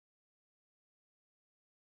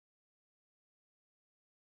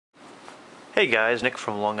Hey guys, Nick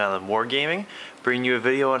from Long Island Wargaming, bringing you a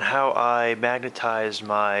video on how I magnetized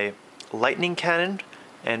my lightning cannon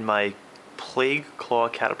and my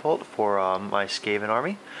Plagueclaw catapult for my Skaven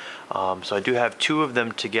army. So I do have two of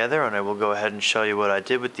them together, and I will go ahead and show you what I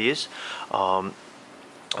did with these.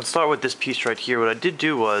 Let's start with this piece right here. What I did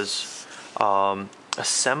do was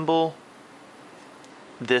assemble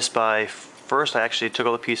this by first I actually took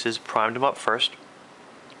all the pieces, primed them up first,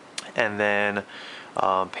 and then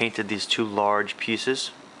painted these two large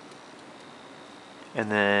pieces, and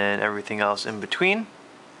then everything else in between,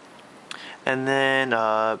 and then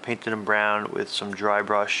painted them brown with some dry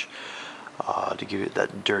brush to give it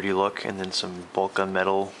that dirty look, and then some bulk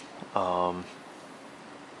gunmetal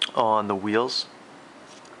on the wheels.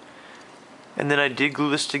 And then I did glue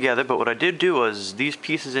this together, but what I did do was these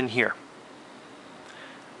pieces in here,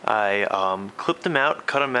 I clipped them out,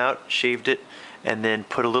 cut them out, shaved it, and then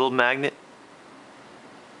put a little magnet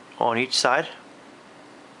on each side.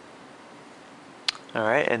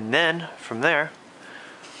 Alright, and then from there,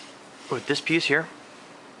 with this piece here,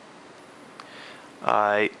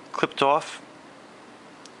 I clipped off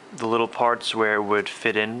the little parts where it would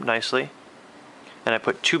fit in nicely, and I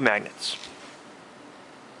put two magnets.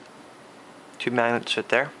 Two magnets fit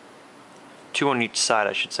there. Two on each side,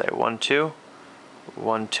 I should say. 1, 2,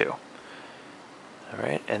 1, 2.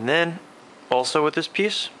 Alright, and then also with this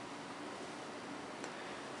piece,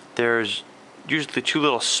 there's usually two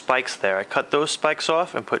little spikes there. I cut those spikes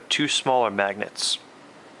off and put two smaller magnets.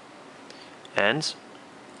 And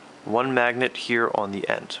one magnet here on the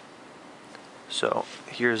end. So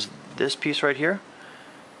here's this piece right here.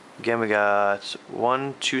 Again, we got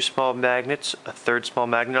two small magnets, a third small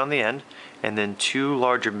magnet on the end, and then two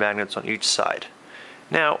larger magnets on each side.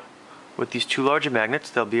 Now, with these two larger magnets,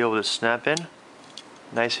 they'll be able to snap in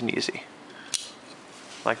nice and easy.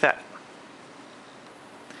 Like that.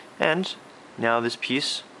 And now this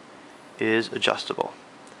piece is adjustable.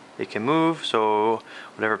 It can move, so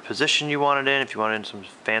whatever position you want it in, if you want it in some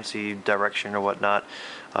fancy direction or whatnot,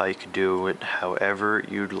 you can do it however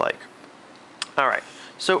you'd like. Alright,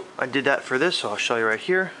 so I did that for this, so I'll show you right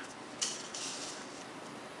here.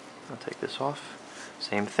 I'll take this off.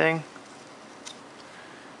 Same thing.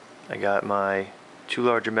 I got my two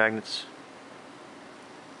larger magnets,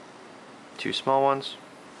 two small ones,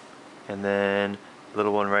 and then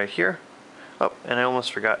little one right here. Oh, and I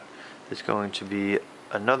almost forgot, there's going to be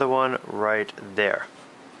another one right there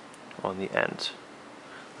on the end.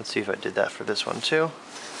 Let's see if I did that for this one too.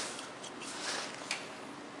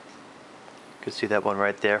 You can see that one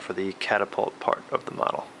right there for the catapult part of the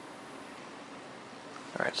model.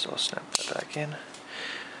 Alright, so I'll snap that back in.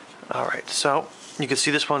 Alright, so you can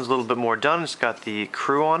see this one's a little bit more done. It's got the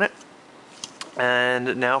crew on it.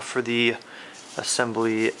 And now for the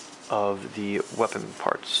assembly of the weapon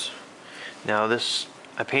parts. Now this,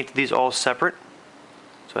 I painted these all separate,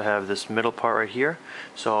 so I have this middle part right here.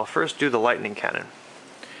 So I'll first do the lightning cannon.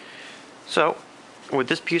 So with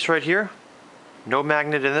this piece right here, no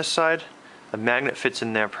magnet in this side, a magnet fits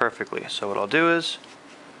in there perfectly. So what I'll do is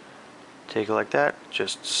take it like that,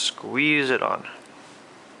 just squeeze it on.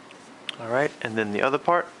 Alright, and then the other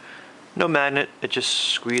part, no magnet, it just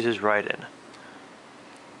squeezes right in.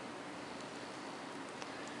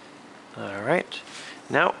 Alright,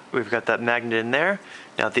 now we've got that magnet in there.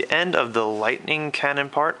 Now at the end of the lightning cannon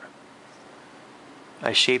part,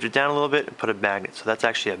 I shaved it down a little bit and put a magnet. So that's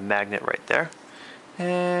actually a magnet right there.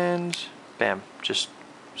 And bam, just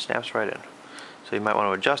snaps right in. So you might want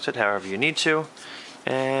to adjust it however you need to.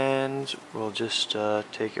 And we'll just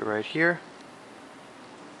take it right here.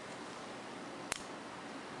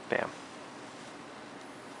 Bam.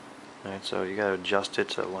 Alright, so you gotta adjust it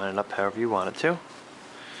to line it up however you want it to.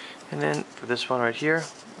 And then for this one right here,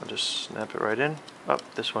 I'll just snap it right in. Oh,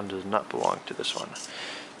 this one does not belong to this one.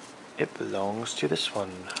 It belongs to this one.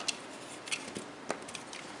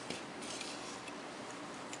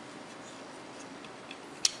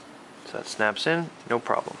 So that snaps in, no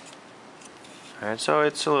problem. Alright, so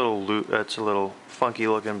it's a little funky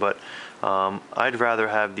looking, but I'd rather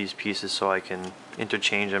have these pieces so I can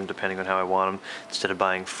interchange them depending on how I want them. Instead of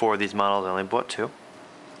buying 4 of these models, I only bought 2.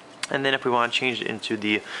 And then if we want to change it into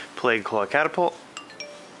the Plagueclaw catapult,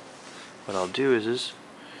 what I'll do is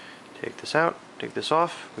take this out, take this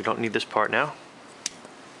off. We don't need this part now.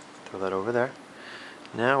 Throw that over there.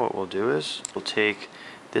 Now what we'll do is we'll take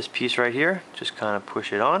this piece right here, just kind of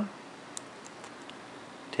push it on.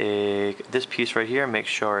 Take this piece right here, make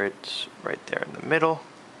sure it's right there in the middle.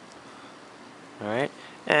 Alright,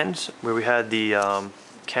 and where we had the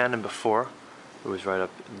cannon before, it was right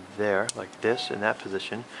up there, like this, in that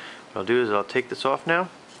position. What I'll do is I'll take this off now,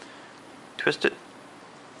 twist it,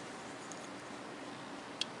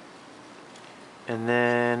 And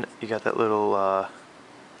then you got that little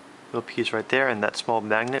piece right there, and that small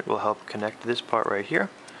magnet will help connect this part right here.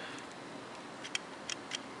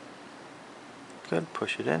 Good,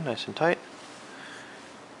 push it in nice and tight.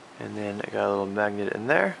 And then I got a little magnet in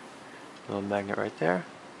there, a little magnet right there.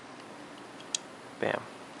 Bam,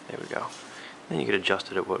 there we go. Then you can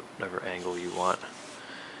adjust it at whatever angle you want.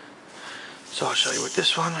 So I'll show you with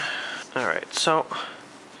this one. Alright, so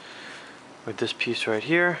with this piece right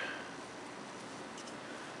here,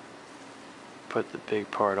 put the big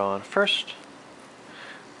part on first,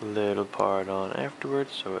 little part on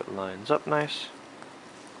afterwards so it lines up nice.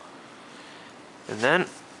 And then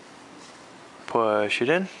push it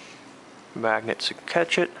in, magnets to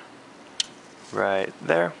catch it right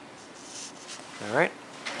there. Alright,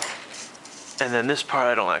 and then this part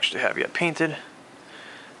I don't actually have yet painted,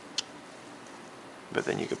 but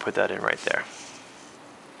then you can put that in right there.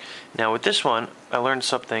 Now with this one, I learned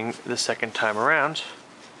something the second time around.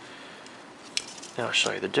 Now I'll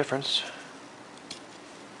show you the difference.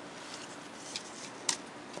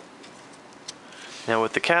 Now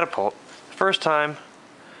with the Catapault, the first time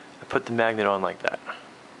I put the magnet on like that,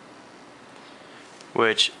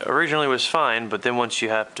 which originally was fine, but then once you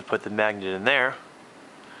have to put the magnet in there,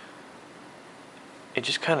 it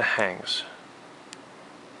just kind of hangs.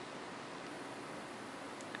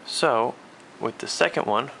 So with the second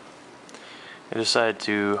one, I decided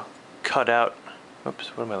to cut out, oops,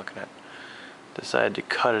 what am I looking at? Decided to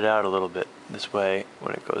cut it out a little bit. This way,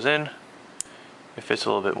 when it goes in, it fits a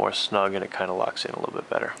little bit more snug and it kind of locks in a little bit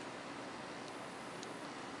better.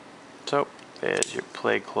 So there's your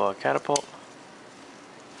Plagueclaw Catapault.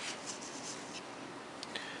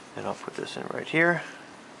 And I'll put this in right here.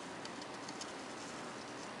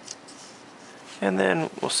 And then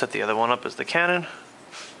we'll set the other one up as the cannon.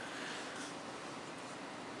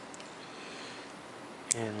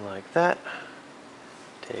 And like that.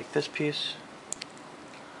 Take this piece.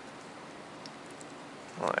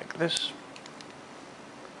 Like this.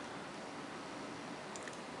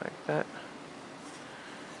 Like that.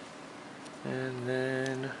 And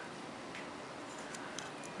then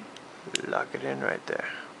lock it in right there.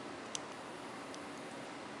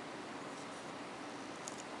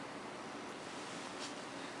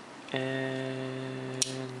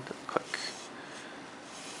 And click.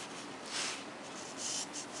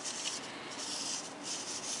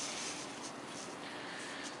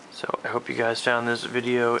 So I hope you guys found this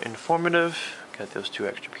video informative. Got those two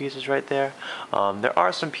extra pieces right there. There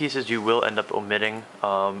are some pieces you will end up omitting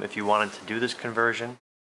if you wanted to do this conversion.